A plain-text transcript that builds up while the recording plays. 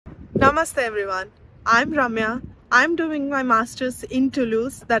Namaste everyone, I'm Ramya. I'm doing my master's in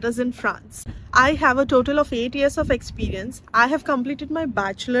Toulouse, that is in France. I have a total of 8 years of experience. I have completed my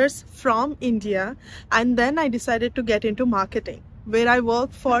bachelor's from India and then I decided to get into marketing, where I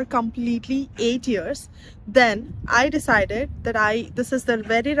worked for completely 8 years. Then I decided that this is the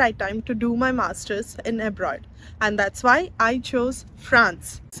very right time to do my master's in abroad, and that's why I chose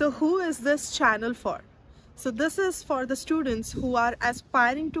France. So who is this channel for? So this is for the students who are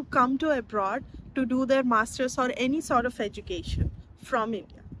aspiring to come to abroad to do their masters or any sort of education from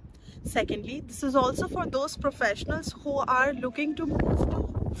India. Secondly, this is also for those professionals who are looking to move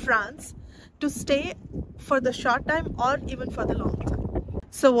to France to stay for the short time or even for the long time.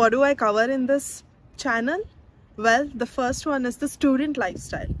 So what do I cover in this channel? Well, the first one is the student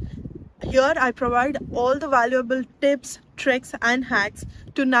lifestyle. Here I provide all the valuable tips, tricks and hacks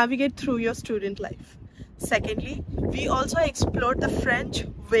to navigate through your student life. Secondly, we also explored the French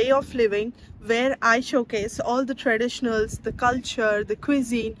way of living, where I showcase all the traditionals, the culture, the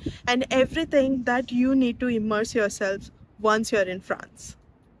cuisine and everything that you need to immerse yourself once you're in France.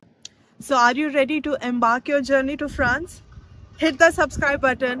 So are you ready to embark your journey to France? Hit the subscribe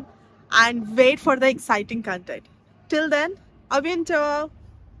button and wait for the exciting content. Till then, à bientôt!